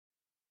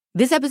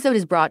This episode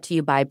is brought to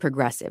you by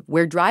Progressive,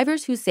 where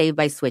drivers who save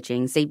by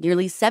switching save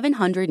nearly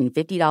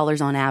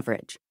 $750 on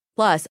average.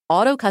 Plus,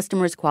 auto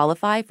customers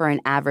qualify for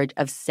an average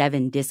of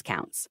 7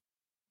 discounts.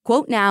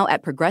 Quote now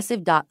at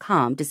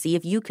Progressive.com to see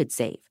if you could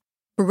save.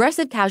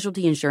 Progressive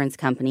Casualty Insurance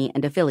Company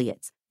and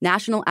Affiliates.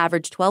 National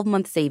average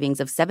 12-month savings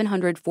of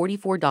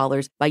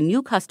 $744 by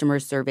new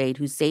customers surveyed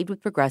who saved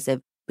with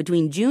Progressive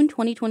between June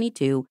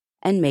 2022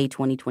 and May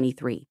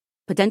 2023.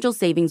 Potential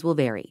savings will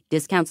vary.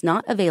 Discounts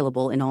not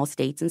available in all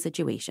states and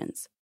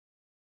situations.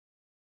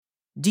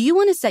 Do you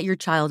want to set your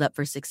child up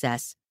for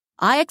success?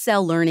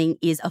 IXL Learning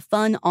is a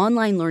fun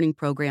online learning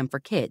program for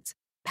kids.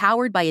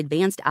 Powered by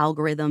advanced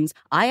algorithms,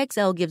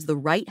 IXL gives the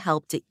right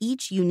help to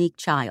each unique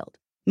child.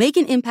 Make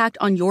an impact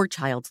on your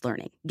child's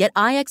learning. Get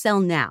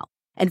IXL now.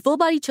 And Full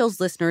Body Chills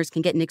listeners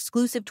can get an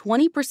exclusive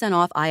 20%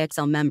 off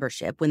IXL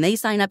membership when they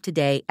sign up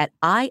today at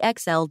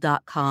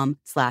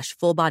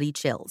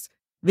IXL.com/fullbodychills.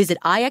 Visit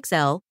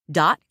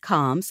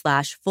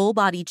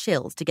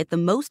IXL.com/fullbodychills to get the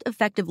most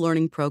effective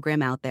learning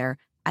program out there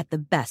at the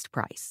best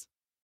price.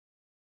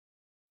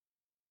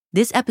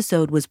 This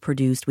episode was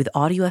produced with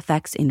audio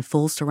effects in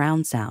full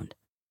surround sound.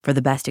 For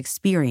the best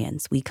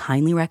experience, we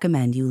kindly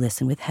recommend you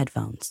listen with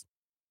headphones.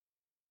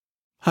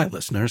 Hi,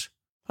 listeners.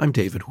 I'm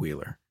David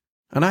Wheeler,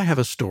 and I have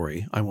a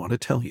story I want to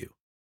tell you.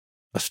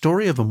 A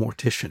story of a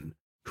mortician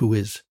who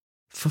is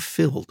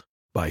fulfilled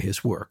by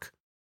his work.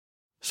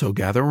 So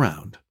gather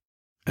round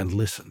and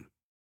listen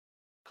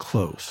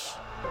close.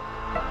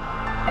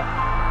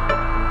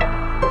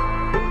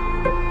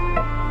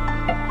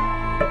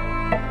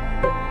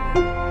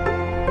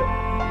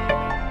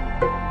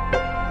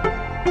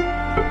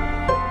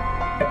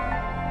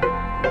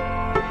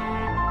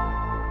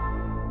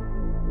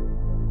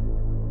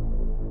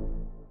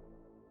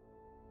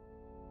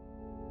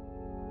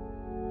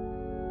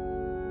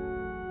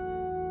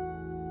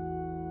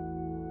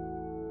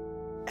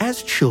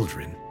 As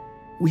children,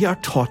 we are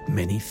taught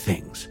many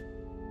things,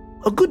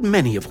 a good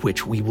many of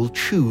which we will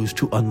choose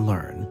to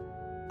unlearn,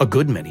 a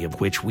good many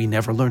of which we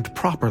never learned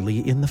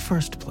properly in the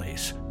first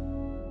place.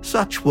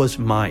 Such was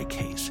my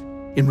case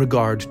in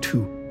regard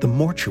to the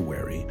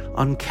mortuary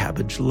on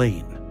Cabbage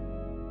Lane.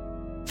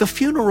 The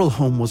funeral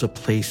home was a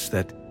place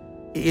that,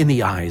 in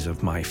the eyes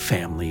of my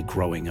family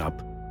growing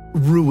up,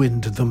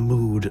 ruined the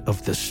mood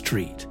of the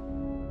street.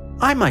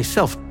 I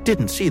myself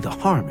didn't see the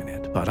harm in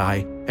it, but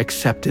I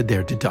accepted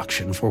their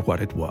deduction for what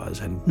it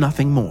was and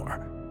nothing more.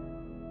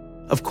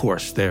 Of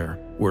course, there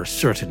were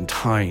certain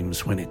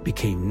times when it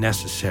became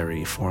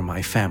necessary for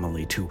my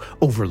family to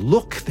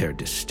overlook their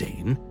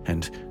disdain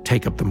and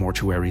take up the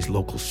mortuary's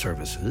local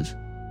services.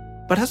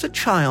 But as a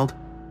child,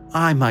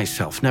 I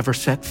myself never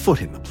set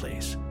foot in the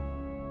place.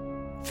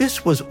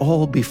 This was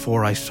all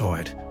before I saw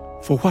it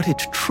for what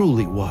it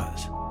truly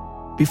was,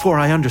 before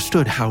I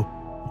understood how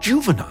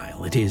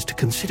juvenile it is to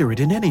consider it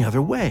in any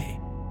other way.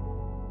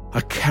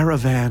 A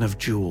caravan of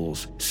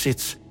jewels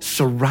sits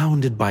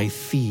surrounded by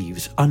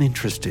thieves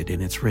uninterested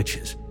in its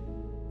riches,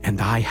 and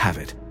I have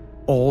it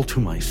all to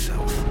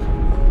myself.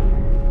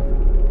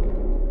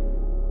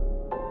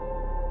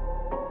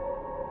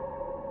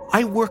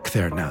 I work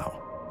there now,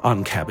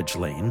 on Cabbage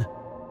Lane,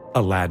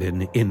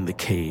 Aladdin in the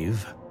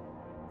cave,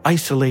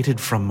 isolated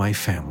from my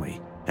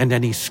family and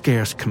any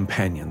scarce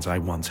companions I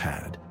once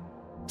had,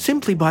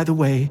 simply by the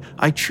way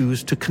I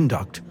choose to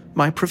conduct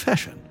my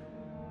profession.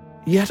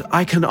 Yet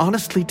I can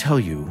honestly tell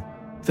you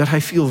that I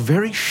feel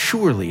very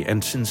surely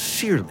and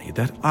sincerely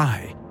that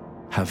I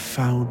have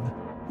found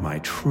my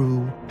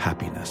true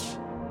happiness.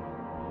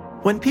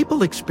 When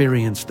people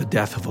experience the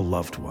death of a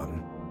loved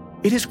one,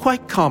 it is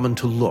quite common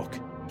to look,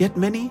 yet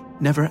many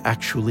never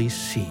actually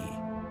see.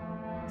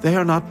 They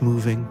are not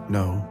moving,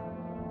 no,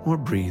 or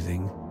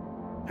breathing,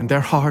 and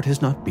their heart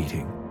is not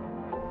beating.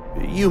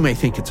 You may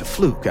think it's a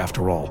fluke.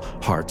 After all,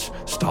 hearts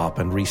stop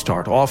and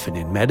restart often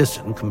in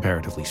medicine,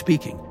 comparatively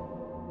speaking.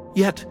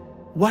 Yet,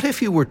 what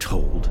if you were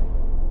told,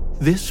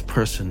 this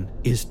person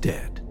is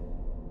dead?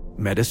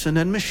 Medicine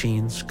and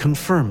machines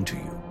confirm to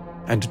you,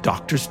 and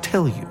doctors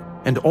tell you,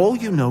 and all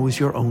you know is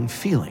your own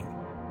feeling.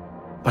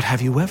 But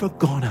have you ever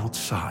gone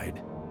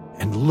outside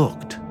and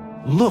looked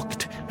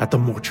at the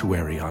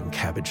mortuary on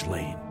Cabbage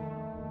Lane?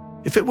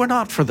 If it were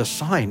not for the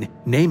sign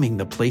naming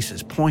the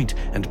place's point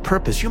and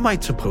purpose, you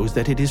might suppose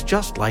that it is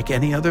just like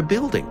any other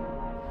building.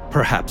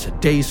 Perhaps a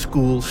day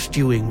school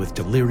stewing with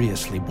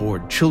deliriously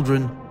bored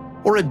children,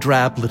 or a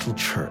drab little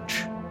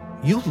church.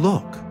 You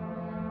look,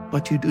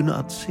 but you do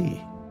not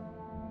see.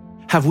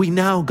 Have we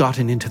now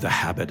gotten into the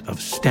habit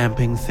of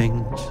stamping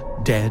things,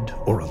 dead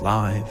or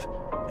alive,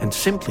 and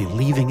simply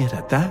leaving it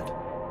at that?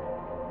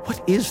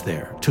 What is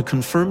there to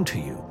confirm to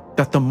you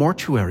that the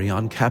mortuary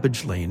on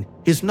Cabbage Lane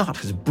is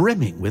not as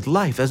brimming with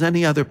life as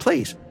any other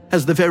place,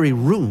 as the very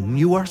room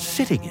you are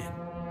sitting in?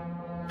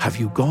 Have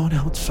you gone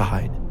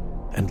outside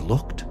and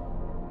looked?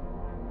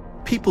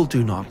 People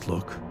do not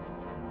look.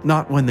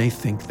 Not when they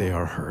think they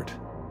are hurt.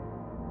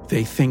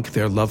 They think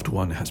their loved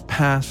one has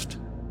passed,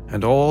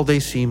 and all they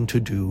seem to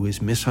do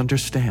is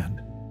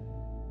misunderstand.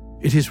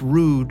 It is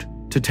rude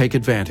to take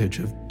advantage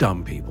of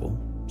dumb people,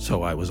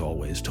 so I was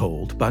always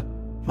told, but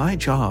My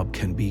job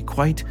can be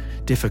quite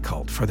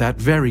difficult for that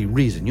very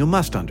reason, you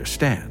must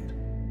understand.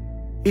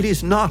 It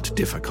is not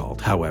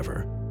difficult,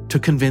 however, to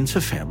convince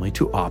a family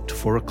to opt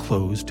for a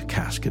closed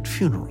casket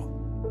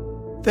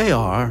funeral. They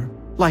are,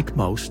 like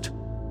most,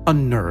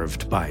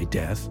 unnerved by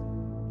death,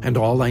 and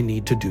all I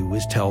need to do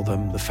is tell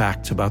them the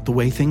facts about the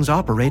way things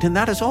operate, and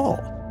that is all.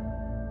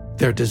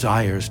 Their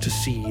desires to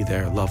see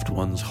their loved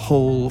ones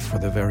whole for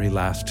the very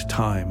last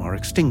time are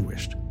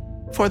extinguished,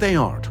 for they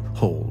aren't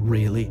whole,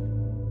 really.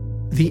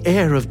 The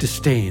air of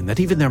disdain that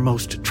even their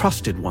most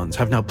trusted ones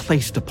have now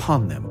placed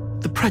upon them,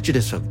 the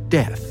prejudice of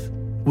death,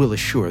 will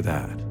assure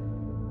that.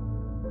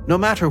 No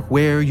matter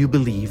where you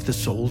believe the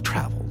soul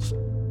travels,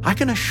 I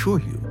can assure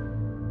you,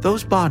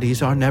 those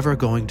bodies are never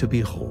going to be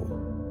whole,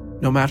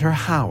 no matter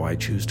how I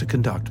choose to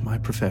conduct my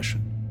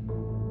profession.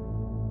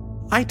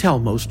 I tell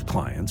most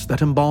clients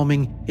that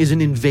embalming is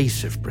an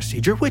invasive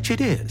procedure, which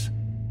it is.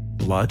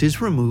 Blood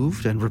is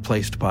removed and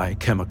replaced by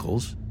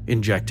chemicals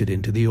injected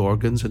into the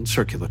organs and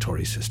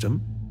circulatory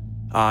system.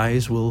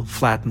 Eyes will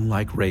flatten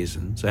like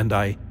raisins, and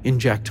I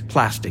inject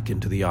plastic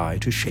into the eye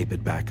to shape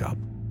it back up.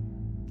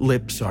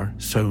 Lips are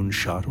sewn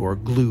shut or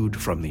glued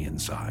from the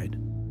inside.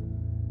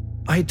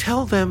 I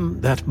tell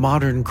them that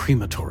modern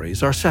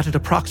crematories are set at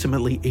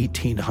approximately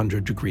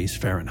 1800 degrees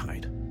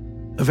Fahrenheit,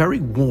 a very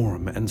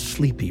warm and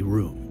sleepy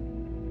room.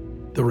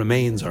 The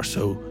remains are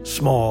so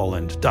small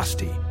and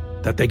dusty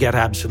that they get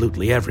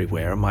absolutely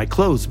everywhere, my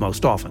clothes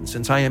most often,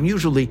 since I am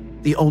usually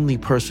the only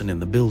person in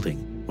the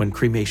building when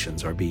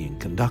cremations are being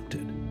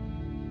conducted.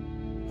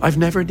 I've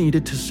never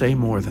needed to say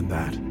more than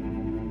that.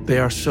 They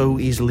are so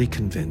easily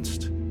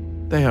convinced.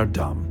 They are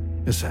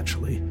dumb,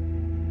 essentially,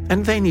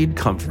 and they need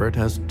comfort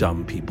as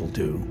dumb people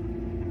do.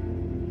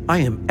 I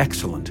am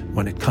excellent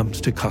when it comes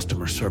to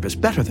customer service,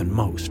 better than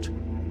most.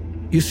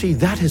 You see,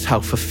 that is how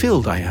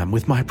fulfilled I am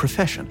with my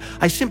profession.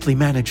 I simply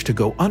manage to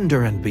go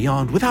under and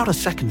beyond without a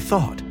second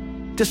thought,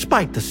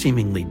 despite the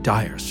seemingly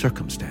dire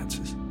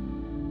circumstances.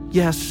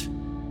 Yes,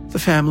 the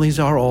families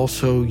are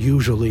also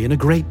usually in a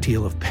great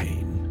deal of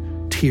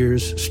pain,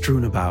 tears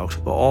strewn about,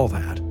 all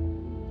that.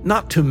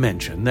 Not to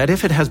mention that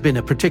if it has been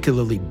a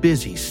particularly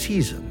busy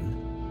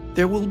season,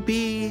 there will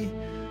be,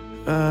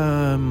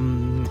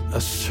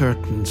 a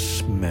certain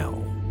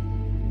smell.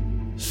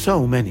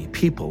 So many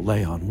people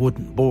lay on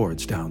wooden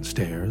boards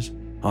downstairs,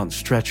 on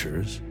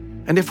stretchers,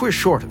 and if we're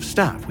short of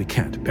staff, we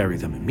can't bury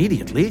them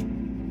immediately.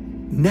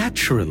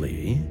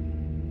 Naturally,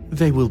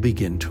 they will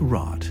begin to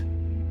rot.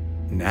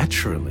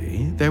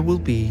 Naturally, there will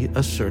be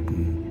a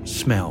certain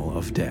smell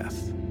of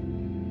death.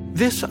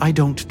 This I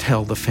don't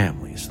tell the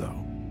families, though.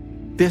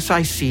 This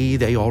I see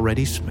they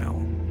already smell,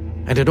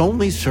 and it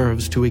only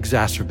serves to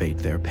exacerbate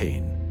their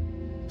pain.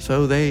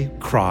 So they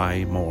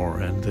cry more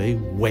and they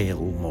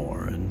wail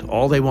more, and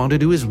all they want to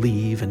do is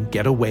leave and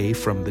get away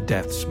from the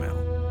death smell.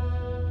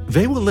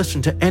 They will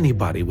listen to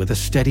anybody with a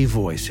steady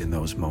voice in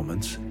those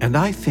moments, and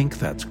I think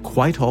that's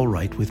quite all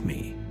right with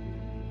me.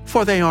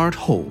 For they aren't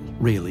whole,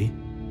 really.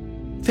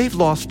 They've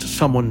lost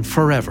someone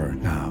forever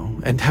now,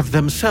 and have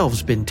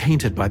themselves been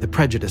tainted by the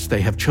prejudice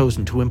they have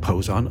chosen to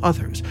impose on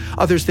others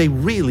they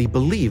really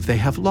believe they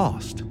have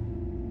lost.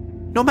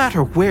 No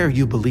matter where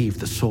you believe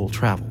the soul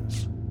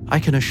travels, I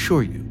can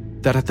assure you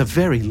that at the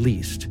very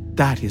least,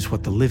 that is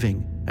what the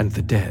living and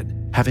the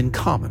dead have in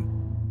common: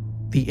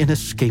 the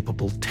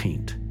inescapable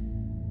taint.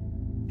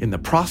 In the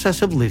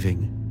process of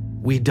living,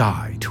 we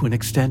die to an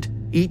extent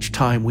each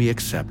time we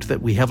accept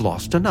that we have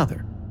lost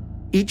another.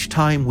 Each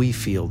time we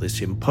feel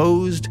this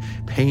imposed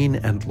pain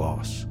and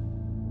loss,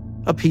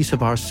 a piece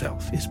of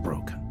ourself is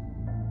broken.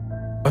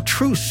 A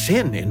true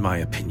sin, in my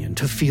opinion,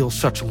 to feel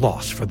such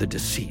loss for the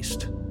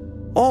deceased.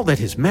 All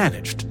that is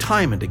managed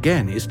time and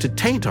again is to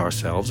taint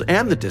ourselves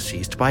and the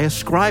deceased by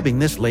ascribing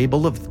this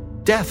label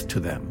of death to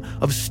them,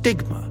 of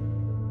stigma.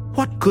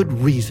 What good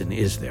reason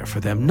is there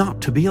for them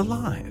not to be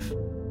alive?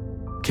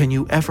 Can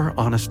you ever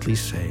honestly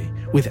say,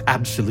 with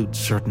absolute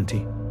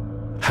certainty,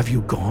 have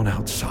you gone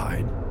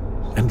outside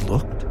and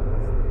looked?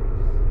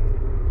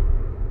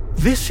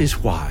 This is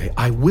why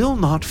I will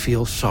not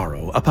feel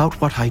sorrow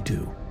about what I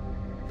do.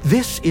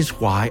 This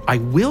is why I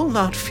will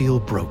not feel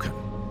broken.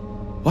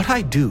 What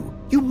I do,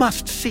 you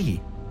must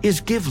see,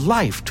 is give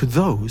life to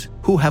those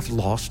who have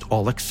lost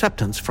all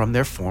acceptance from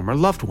their former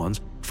loved ones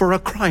for a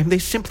crime they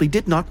simply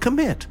did not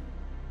commit.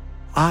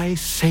 I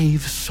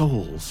save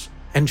souls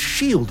and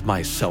shield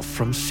myself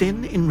from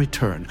sin in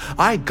return.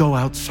 I go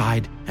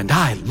outside and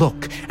I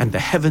look, and the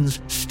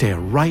heavens stare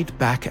right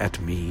back at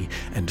me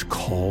and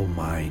call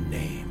my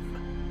name.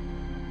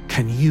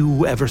 Can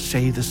you ever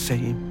say the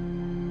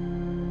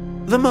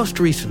same? The most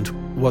recent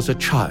was a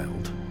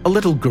child, a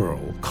little girl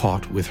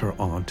caught with her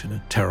aunt in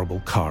a terrible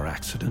car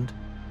accident.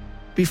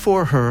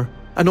 Before her,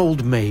 an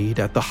old maid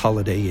at the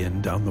Holiday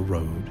Inn down the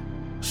road.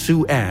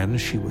 Sue Ann,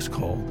 she was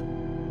called.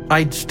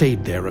 I'd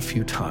stayed there a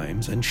few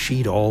times, and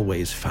she'd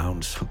always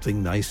found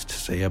something nice to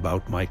say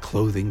about my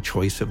clothing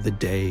choice of the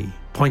day,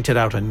 pointed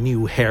out a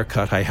new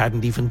haircut I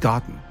hadn't even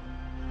gotten.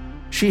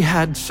 She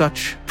had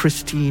such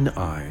pristine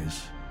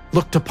eyes,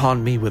 looked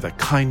upon me with a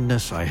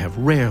kindness I have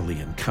rarely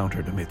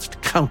encountered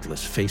amidst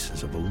countless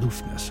faces of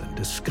aloofness and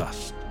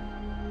disgust.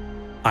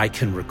 I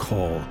can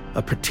recall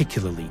a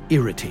particularly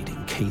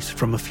irritating case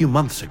from a few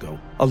months ago,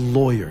 a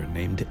lawyer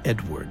named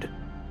Edward.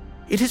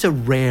 It is a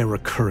rare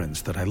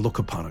occurrence that I look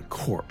upon a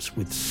corpse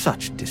with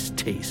such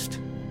distaste.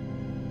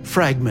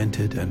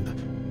 Fragmented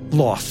and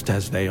lost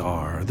as they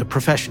are, the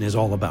profession is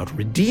all about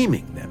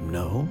redeeming them,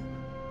 no?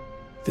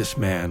 This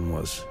man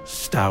was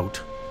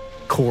stout,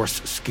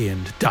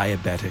 coarse-skinned,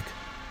 diabetic,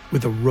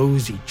 with a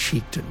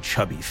rosy-cheeked and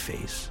chubby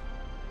face.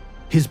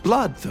 His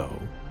blood,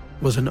 though,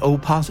 was an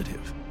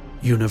O-positive,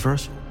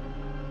 universal.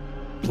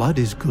 Blood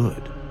is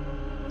good.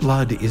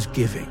 Blood is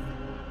giving.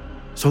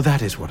 So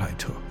that is what I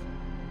took.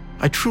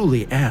 I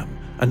truly am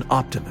an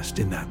optimist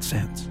in that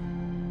sense.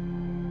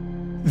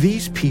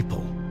 These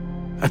people,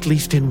 at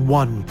least in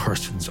one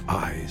person's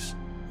eyes,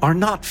 are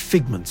not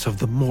figments of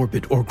the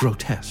morbid or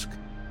grotesque.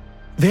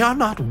 They are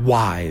not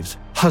wives,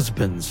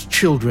 husbands,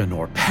 children,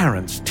 or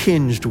parents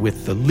tinged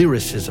with the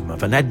lyricism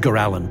of an Edgar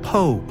Allan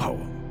Poe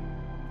poem.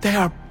 They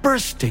are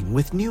bursting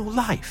with new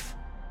life,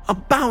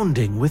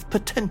 abounding with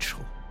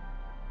potential.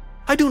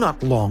 I do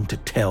not long to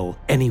tell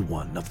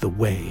anyone of the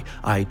way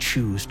I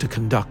choose to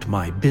conduct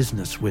my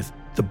business with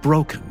the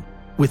broken,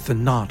 with the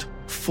not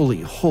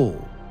fully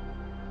whole.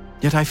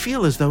 Yet I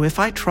feel as though if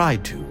I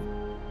tried to,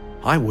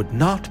 I would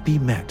not be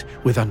met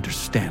with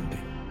understanding.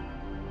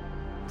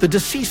 The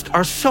deceased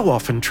are so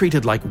often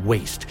treated like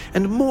waste,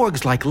 and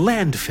morgues like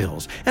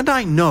landfills, and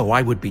I know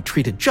I would be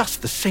treated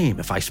just the same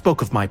if I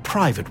spoke of my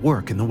private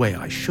work in the way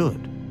I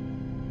should.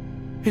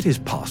 It is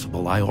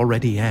possible I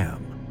already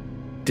am.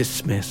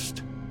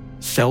 Dismissed,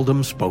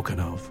 seldom spoken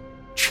of,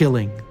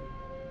 chilling,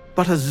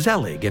 but a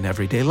zealot in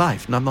everyday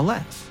life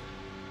nonetheless.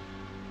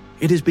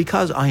 It is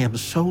because I am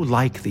so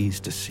like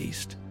these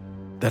deceased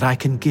that I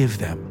can give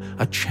them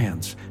a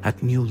chance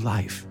at new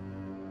life,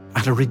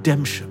 at a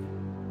redemption.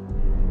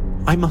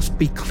 I must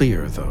be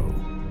clear, though,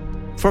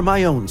 for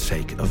my own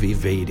sake of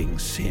evading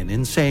sin,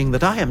 in saying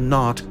that I am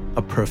not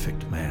a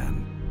perfect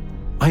man.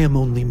 I am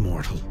only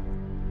mortal,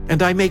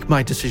 and I make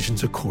my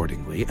decisions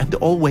accordingly, and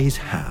always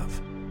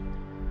have.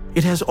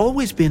 It has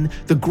always been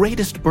the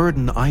greatest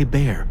burden I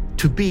bear,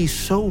 to be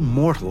so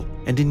mortal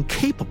and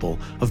incapable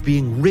of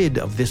being rid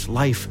of this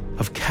life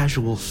of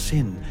casual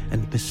sin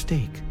and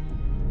mistake.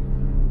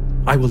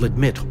 I will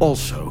admit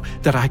also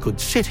that I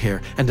could sit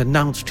here and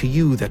announce to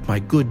you that my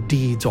good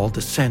deeds all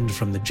descend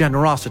from the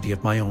generosity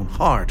of my own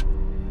heart,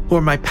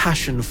 or my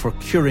passion for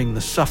curing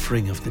the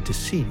suffering of the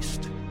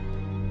deceased.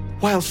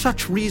 While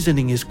such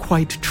reasoning is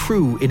quite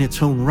true in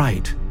its own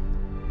right,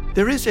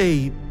 there is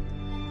a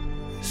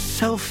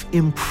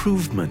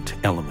self-improvement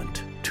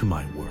element to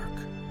my work,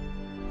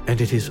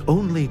 and it is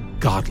only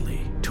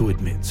godly to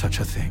admit such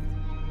a thing.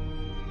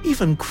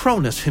 Even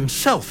Cronus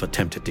himself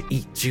attempted to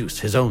eat Zeus,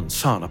 his own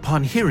son,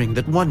 upon hearing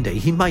that one day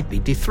he might be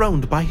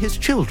dethroned by his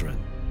children.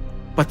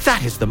 But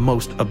that is the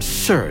most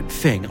absurd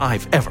thing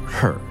I've ever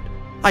heard.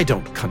 I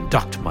don't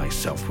conduct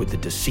myself with the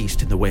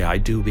deceased in the way I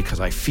do because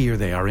I fear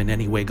they are in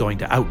any way going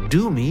to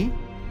outdo me.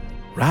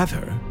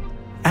 Rather,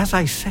 as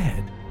I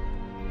said,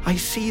 I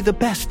see the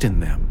best in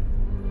them,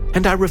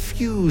 and I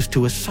refuse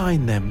to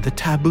assign them the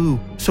taboo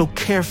so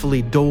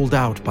carefully doled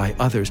out by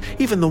others,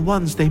 even the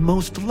ones they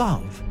most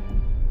love.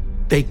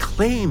 They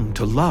claim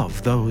to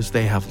love those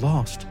they have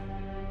lost.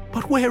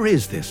 But where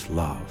is this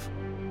love?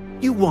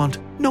 You want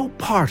no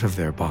part of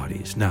their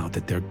bodies now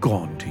that they're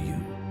gone to you.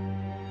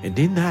 And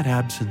in that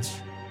absence,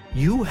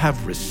 you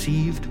have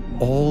received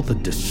all the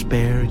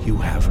despair you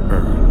have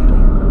earned.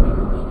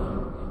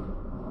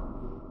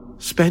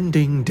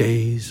 Spending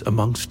days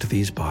amongst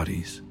these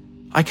bodies,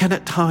 I can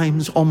at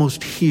times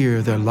almost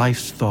hear their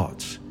life's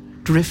thoughts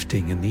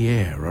drifting in the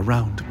air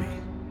around me.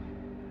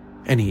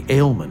 Any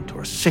ailment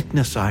or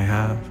sickness I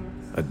have,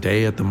 a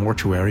day at the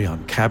mortuary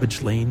on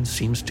Cabbage Lane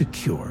seems to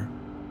cure.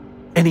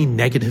 Any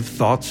negative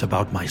thoughts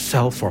about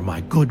myself or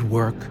my good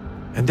work,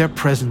 and their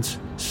presence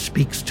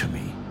speaks to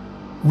me,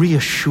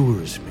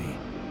 reassures me.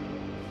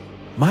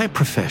 My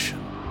profession,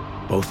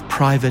 both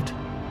private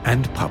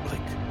and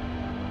public,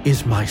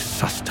 is my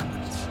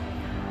sustenance.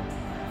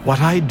 What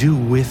I do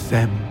with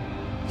them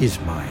is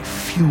my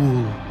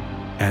fuel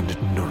and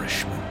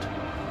nourishment.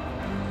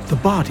 The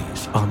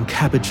bodies on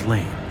Cabbage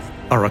Lane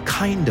are a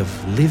kind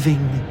of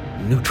living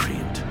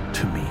nutrient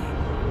to me.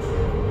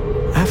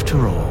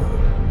 After all,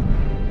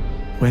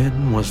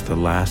 when was the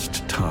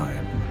last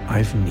time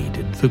I've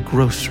needed the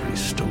grocery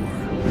store?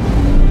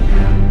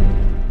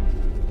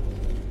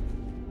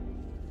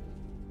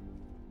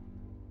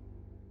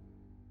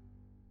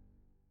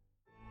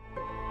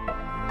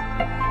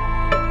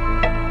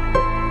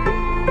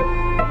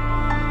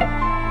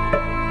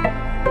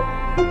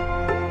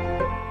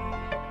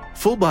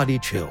 Full Body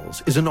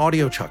Chills is an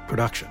Audio Chuck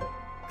production.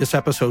 This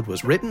episode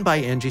was written by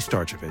Angie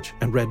Starchevich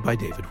and read by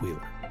David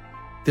Wheeler.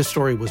 This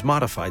story was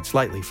modified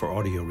slightly for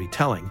audio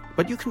retelling,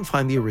 but you can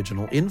find the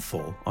original in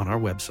full on our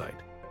website.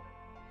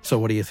 So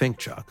what do you think,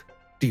 Chuck?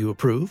 Do you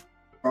approve?